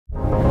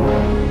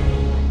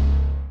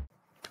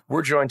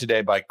We're joined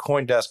today by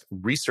CoinDesk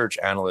Research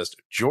analyst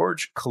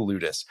George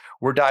Kaloudis.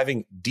 We're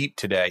diving deep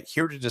today,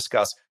 here to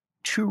discuss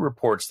two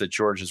reports that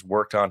George has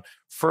worked on.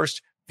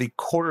 First, the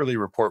quarterly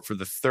report for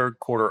the third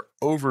quarter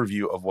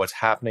overview of what's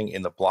happening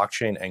in the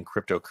blockchain and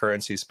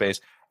cryptocurrency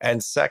space.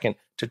 And second,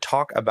 to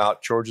talk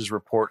about George's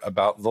report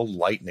about the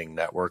Lightning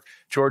Network.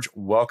 George,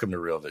 welcome to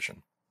Real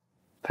Vision.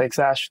 Thanks,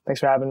 Ash.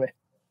 Thanks for having me.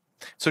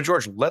 So,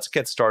 George, let's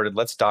get started.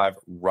 Let's dive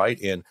right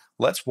in.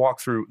 Let's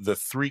walk through the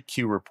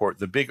 3Q report,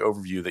 the big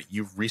overview that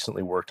you've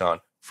recently worked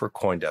on for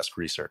CoinDesk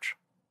Research.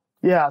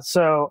 Yeah,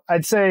 so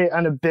I'd say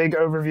on a big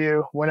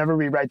overview, whenever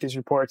we write these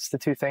reports, the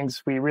two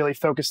things we really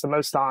focus the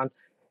most on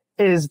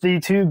is the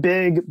two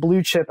big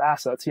blue chip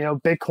assets,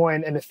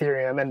 Bitcoin and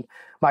Ethereum. And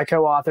my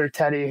co-author,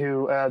 Teddy,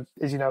 who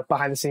is,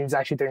 behind the scenes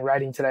actually doing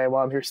writing today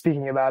while I'm here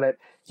speaking about it,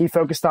 he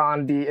focused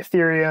on the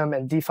Ethereum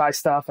and DeFi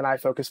stuff, and I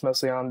focused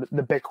mostly on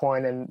the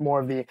Bitcoin and more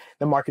of the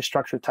market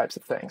structure types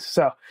of things.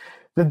 So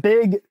the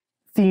big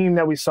theme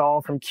that we saw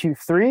from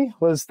Q3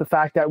 was the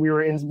fact that we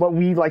were in what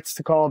we like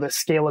to call the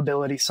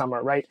scalability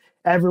summer, right?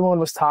 Everyone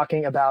was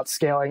talking about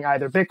scaling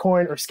either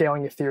Bitcoin or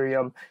scaling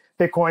Ethereum.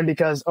 Bitcoin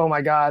because, oh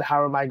my God,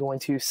 how am I going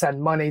to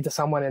send money to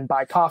someone and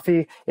buy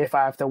coffee if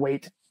I have to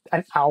wait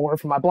an hour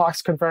for my blocks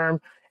to confirm?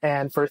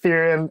 And for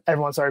Ethereum,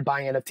 everyone started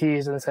buying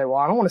NFTs and they said, well,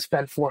 I don't want to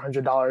spend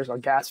 $400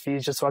 on gas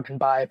fees just so I can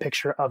buy a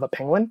picture of a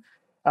penguin.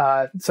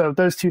 So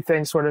those two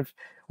things sort of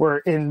were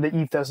in the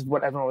ethos of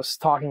what everyone was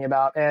talking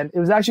about. And it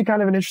was actually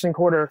kind of an interesting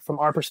quarter from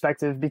our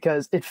perspective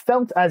because it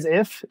felt as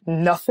if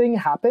nothing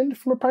happened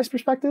from a price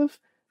perspective.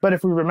 But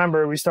if we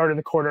remember, we started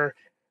the quarter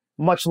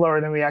much lower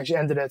than we actually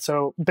ended it.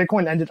 So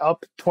Bitcoin ended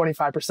up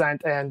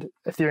 25% and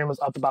Ethereum was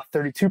up about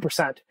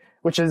 32%,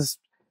 which is,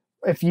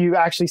 if you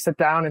actually sit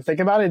down and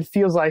think about it, it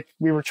feels like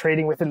we were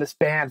trading within this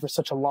band for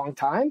such a long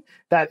time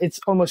that it's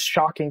almost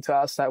shocking to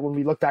us that when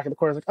we look back at the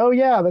quarter, it's like, oh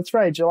yeah, that's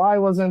right. July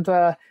wasn't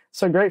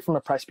so great from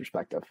a price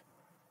perspective.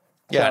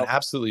 Yeah, and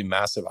absolutely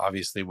massive,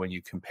 obviously, when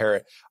you compare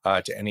it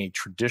to any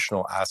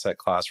traditional asset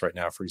class right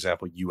now, for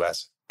example,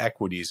 U.S.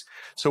 equities.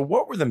 So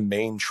what were the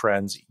main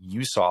trends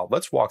you saw?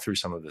 Let's walk through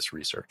some of this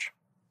research.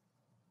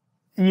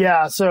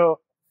 Yeah, so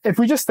if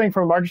we just think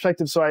from a market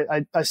perspective, so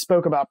I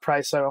spoke about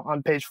price. So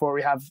on page 4,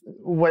 we have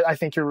what I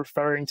think you're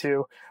referring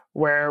to,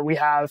 where we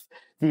have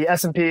the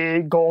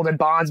S&P, gold, and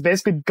bonds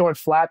basically going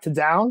flat to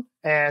down,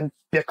 and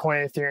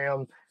Bitcoin and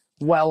Ethereum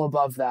well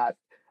above that.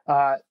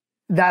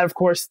 That, of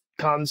course,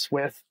 comes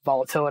with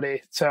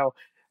volatility. So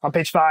on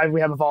page 5,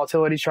 we have a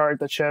volatility chart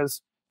that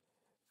shows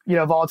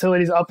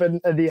volatility is up in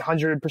the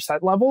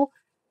 100% level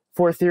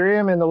for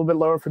Ethereum and a little bit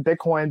lower for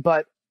Bitcoin.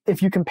 But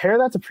if you compare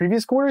that to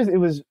previous quarters, it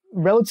was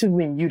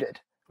relatively muted,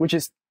 which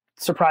is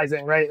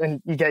surprising, right?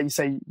 And you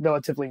say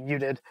relatively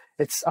muted.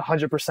 It's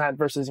 100%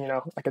 versus,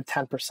 like a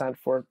 10%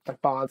 for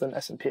like bonds and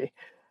S&P.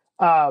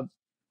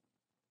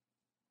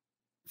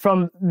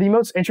 From the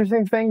most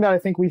interesting thing that I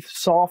think we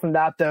saw from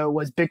that, though,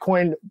 was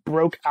Bitcoin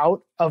broke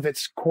out of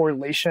its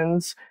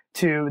correlations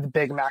to the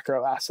big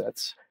macro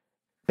assets.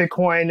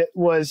 Bitcoin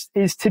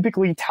is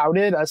typically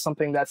touted as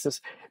something that's this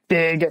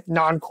big,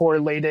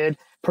 non-correlated,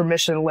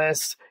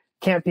 permissionless,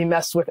 can't be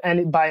messed with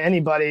by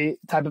anybody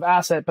type of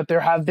asset. But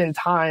there have been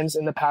times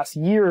in the past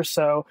year or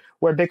so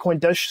where Bitcoin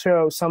does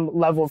show some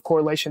level of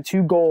correlation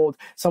to gold,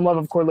 some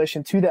level of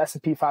correlation to the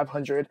S&P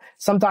 500,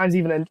 sometimes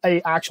even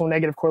an actual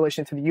negative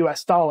correlation to the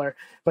US dollar.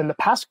 But in the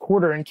past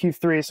quarter in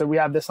Q3, so we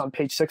have this on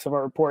page 6 of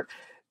our report,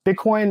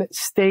 Bitcoin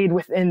stayed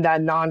within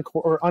that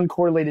or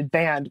uncorrelated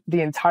band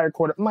the entire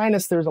quarter,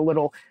 minus there's a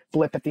little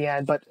blip at the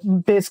end, but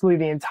basically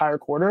the entire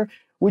quarter,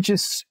 which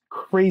is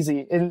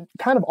crazy and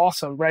kind of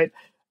awesome, right?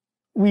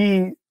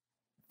 We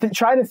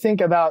try to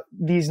think about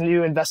these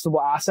new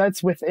investable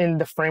assets within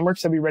the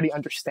frameworks that we already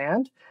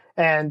understand.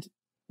 And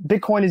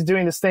Bitcoin is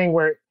doing this thing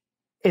where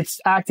it's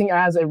acting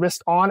as a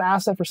risk-on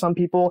asset for some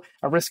people,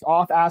 a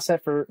risk-off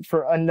asset for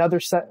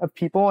another set of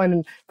people.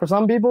 And for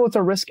some people, it's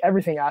a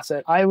risk-everything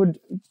asset. I would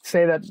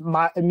say that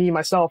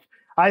myself,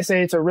 I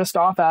say it's a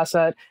risk-off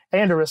asset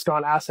and a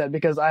risk-on asset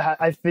because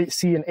I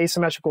see an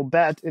asymmetrical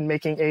bet in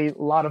making a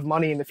lot of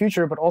money in the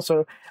future, but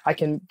also I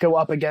can go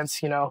up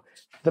against,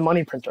 the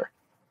money printer.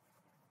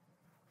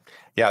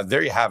 Yeah,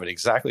 there you have it.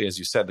 Exactly as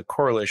you said, the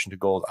correlation to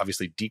gold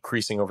obviously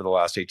decreasing over the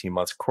last 18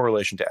 months,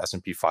 correlation to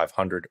S&P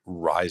 500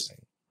 rising.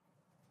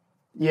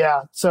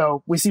 Yeah,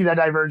 so we see that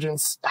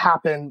divergence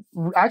happen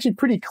actually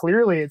pretty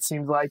clearly, it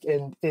seems like,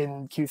 in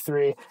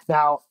Q3.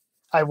 Now,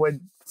 I would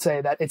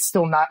say that it's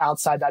still not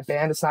outside that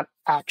band. It's not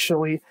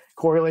actually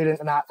correlated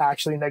and not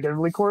actually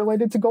negatively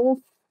correlated to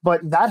gold.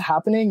 But that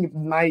happening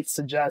might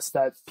suggest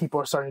that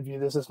people are starting to view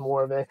this as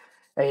more of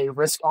a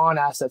risk-on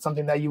asset,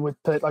 something that you would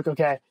put like,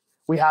 okay,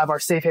 we have our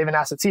safe haven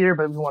assets here,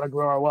 but we want to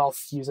grow our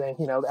wealth using,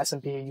 the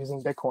S&P,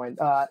 using Bitcoin.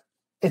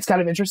 It's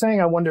kind of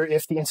interesting. I wonder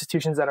if the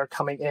institutions that are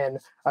coming in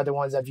are the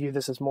ones that view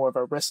this as more of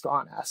a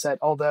risk-on asset.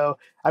 Although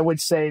I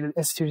would say the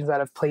institutions that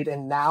have played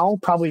in now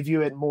probably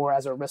view it more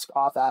as a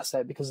risk-off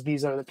asset because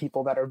these are the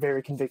people that are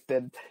very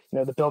convicted.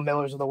 The Bill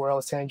Millers of the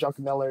world, Stanley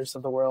Druckenmillers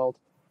of the world.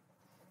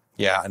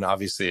 Yeah, and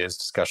obviously, as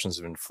discussions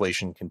of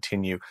inflation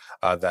continue,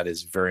 that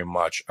is very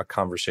much a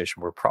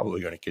conversation we're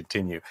probably going to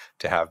continue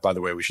to have. By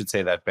the way, we should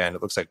say that band,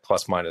 it looks like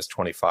plus minus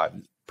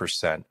 25%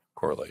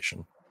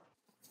 correlation.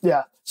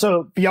 Yeah.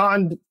 So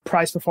beyond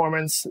price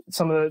performance,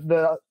 some of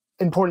the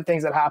important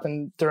things that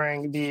happened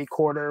during the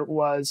quarter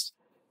was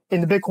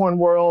in the Bitcoin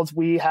world,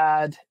 we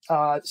had,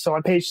 so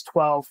on page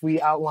 12,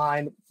 we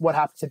outlined what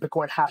happened to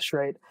Bitcoin hash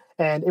rate.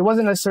 And it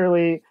wasn't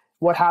necessarily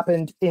what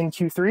happened in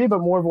Q3, but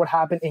more of what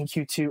happened in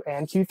Q2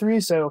 and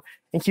Q3. So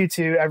in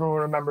Q2, everyone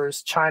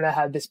remembers China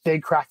had this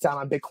big crackdown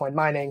on Bitcoin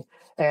mining,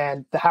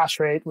 and the hash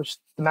rate, which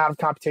the amount of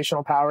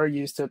computational power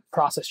used to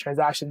process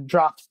transactions,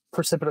 dropped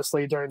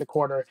precipitously during the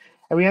quarter.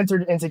 And we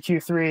entered into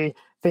Q3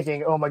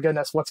 thinking, oh my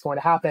goodness, what's going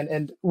to happen?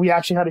 And we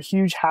actually had a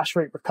huge hash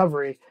rate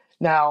recovery.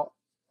 Now,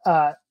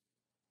 I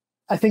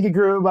think it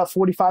grew about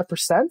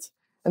 45%.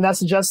 And that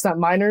suggests that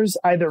miners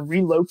either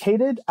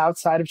relocated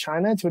outside of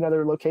China to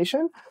another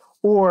location,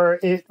 or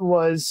it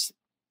was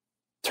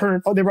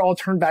they were all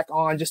turned back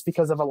on just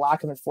because of a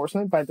lack of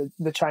enforcement by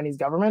the Chinese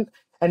government.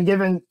 And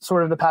given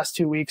sort of the past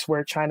 2 weeks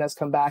where China has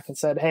come back and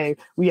said, hey,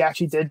 we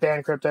actually did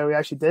ban crypto, we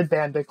actually did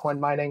ban Bitcoin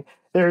mining,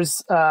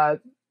 there's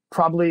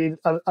probably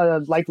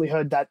a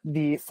likelihood that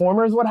the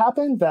former is what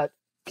happened, that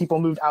people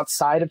moved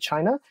outside of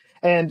China.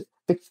 And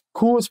the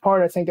coolest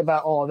part, I think,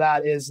 about all of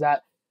that is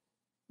that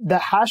the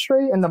hash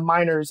rate and the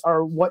miners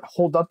are what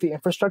hold up the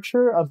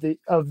infrastructure of the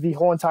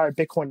whole entire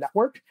Bitcoin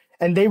network.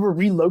 And they were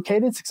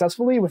relocated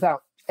successfully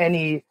without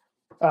any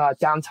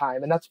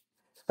downtime. And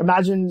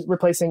imagine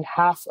replacing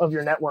half of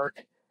your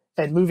network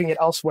and moving it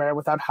elsewhere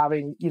without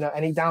having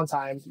any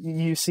downtime.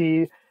 You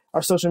see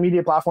our social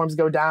media platforms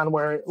go down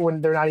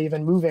when they're not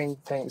even moving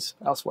things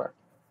elsewhere.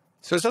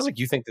 So it sounds like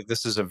you think that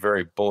this is a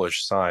very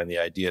bullish sign, the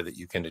idea that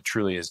it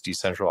truly is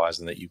decentralized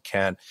and that you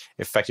can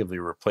effectively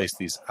replace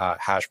these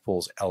hash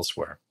pools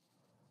elsewhere.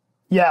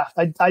 Yeah,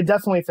 I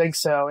definitely think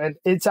so. And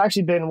it's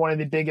actually been one of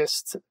the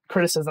biggest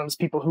criticisms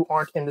people who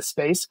aren't in the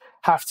space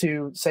have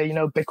to say,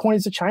 Bitcoin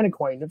is a China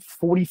coin.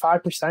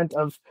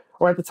 45%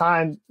 or at the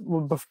time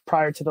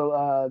prior to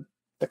the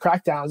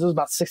crackdowns, it was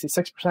about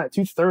 66%.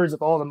 2/3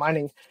 of all the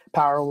mining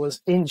power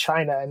was in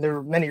China. And there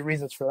were many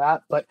reasons for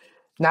that. But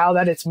now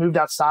that it's moved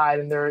outside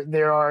and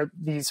there are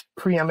these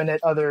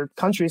preeminent other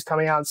countries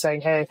coming out and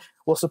saying, hey,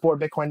 we'll support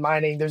Bitcoin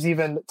mining. There's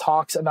even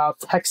talks about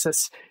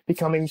Texas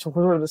becoming sort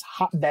of this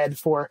hotbed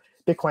for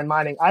Bitcoin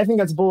mining. I think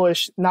that's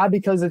bullish, not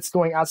because it's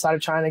going outside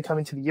of China and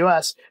coming to the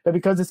US, but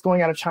because it's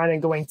going out of China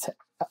and going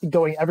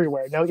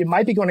everywhere. No, it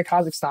might be going to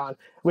Kazakhstan,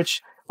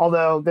 which,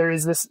 although there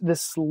is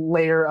this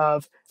layer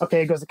of,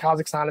 okay, it goes to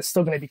Kazakhstan, it's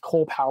still going to be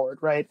coal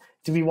powered, right?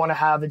 Do we want to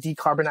have a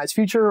decarbonized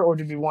future, or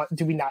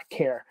do we not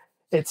care?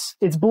 It's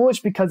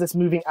bullish because it's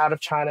moving out of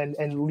China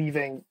and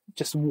leaving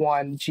just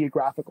one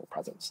geographical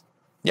presence.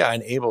 Yeah,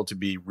 and able to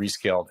be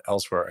rescaled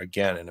elsewhere.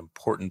 Again, an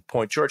important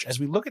point. George, as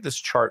we look at this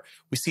chart,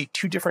 we see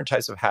two different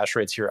types of hash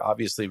rates here,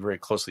 obviously very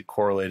closely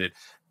correlated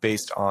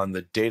based on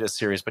the data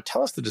series. But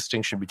tell us the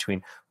distinction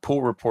between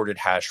pool reported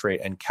hash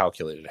rate and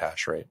calculated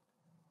hash rate.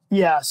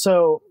 Yeah,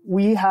 so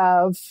we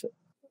have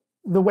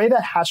the way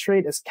that hash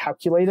rate is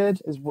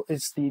calculated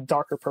is the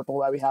darker purple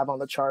that we have on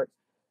the chart.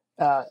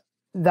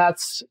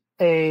 That's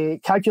a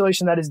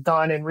calculation that is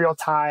done in real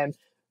time,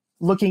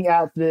 looking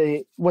at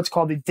what's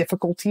called the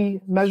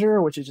difficulty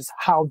measure, which is just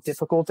how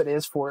difficult it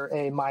is for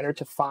a miner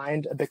to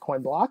find a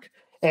Bitcoin block.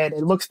 And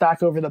it looks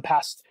back over the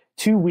past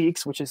 2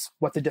 weeks, which is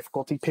what the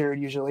difficulty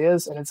period usually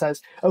is. And it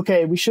says,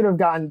 okay, we should have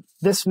gotten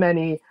this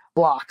many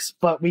blocks,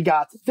 but we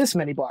got this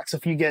many blocks.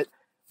 If you get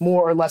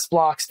more or less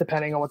blocks,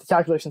 depending on what the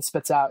calculation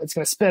spits out, it's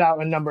going to spit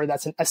out a number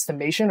that's an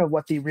estimation of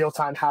what the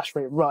real-time hash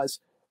rate was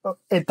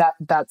at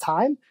that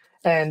time.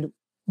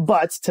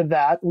 But to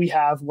that, we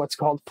have what's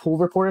called pool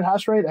reported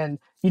hash rate. And,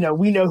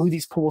 we know who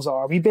these pools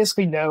are. We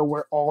basically know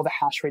where all the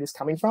hash rate is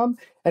coming from.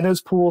 And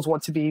those pools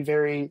want to be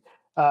very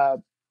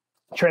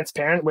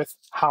transparent with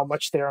how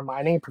much they are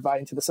mining and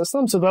providing to the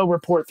system. So they'll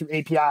report through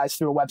APIs,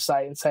 through a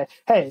website, and say,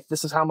 hey,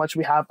 this is how much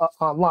we have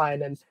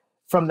online. And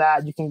from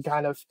that, you can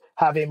kind of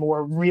have a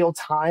more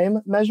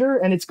real-time measure.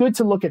 And it's good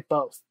to look at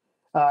both,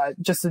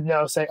 just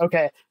to say,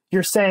 okay,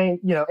 you're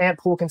saying,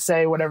 Antpool can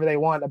say whatever they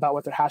want about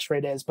what their hash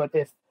rate is. But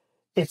if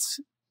it's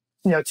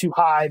too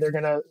high, they're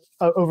going to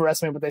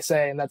overestimate what they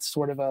say. And that's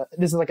sort of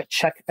this is like a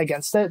check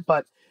against it.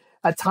 But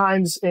at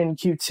times in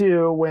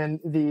Q2,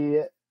 when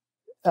the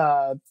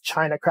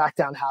China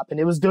crackdown happened,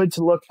 it was good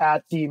to look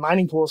at the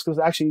mining pools, because it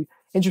was actually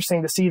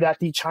interesting to see that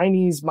the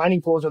Chinese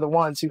mining pools are the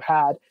ones who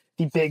had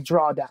the big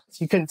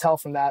drawdowns. You couldn't tell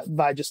from that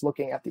by just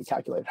looking at the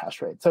calculated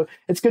hash rate. So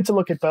it's good to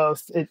look at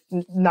both.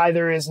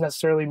 Neither is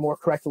necessarily more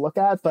correct to look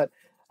at, but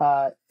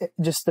it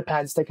just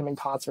depends. Take them in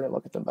concert and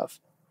look at them both.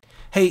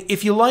 Hey,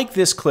 if you like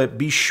this clip,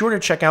 be sure to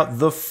check out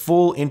the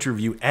full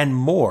interview and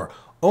more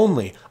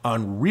only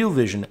on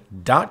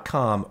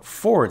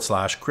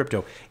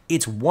realvision.com/crypto.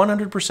 It's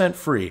 100%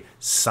 free.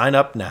 Sign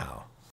up now.